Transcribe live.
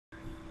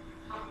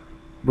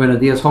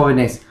Buenos días,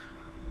 jóvenes.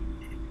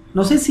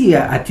 No sé si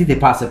a ti te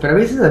pasa, pero a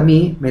veces a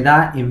mí me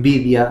da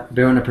envidia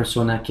ver a una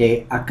persona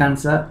que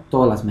alcanza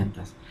todas las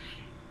metas.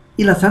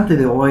 Y la santa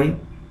de hoy,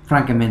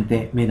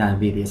 francamente, me da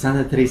envidia.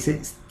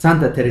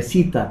 Santa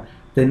Teresita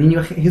del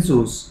Niño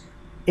Jesús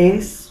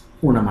es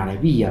una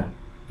maravilla.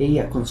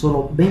 Ella con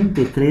solo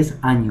 23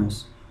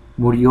 años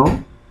murió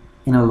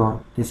en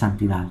olor de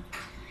santidad.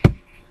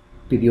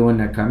 Pidió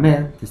en el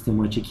Carmel desde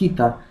muy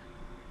chiquita,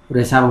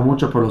 rezaba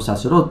mucho por los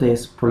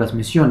sacerdotes, por las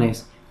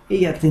misiones.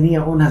 Ella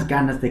tenía unas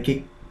ganas de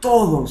que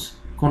todos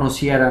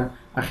conocieran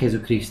a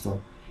Jesucristo.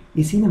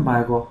 Y sin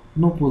embargo,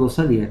 no pudo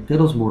salir de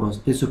los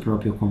muros de su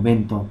propio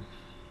convento.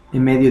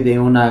 En medio de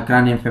una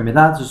gran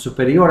enfermedad, sus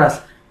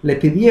superioras le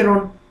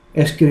pidieron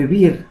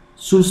escribir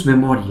sus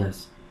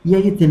memorias. Y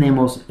ahí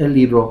tenemos el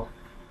libro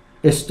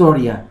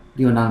Historia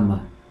de un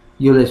alma.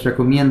 Yo les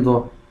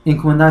recomiendo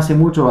encomendarse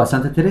mucho a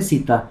Santa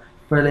Teresita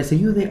para que les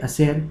ayude a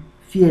ser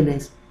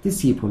fieles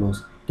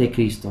discípulos de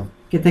Cristo.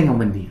 Que tengan un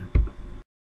buen día.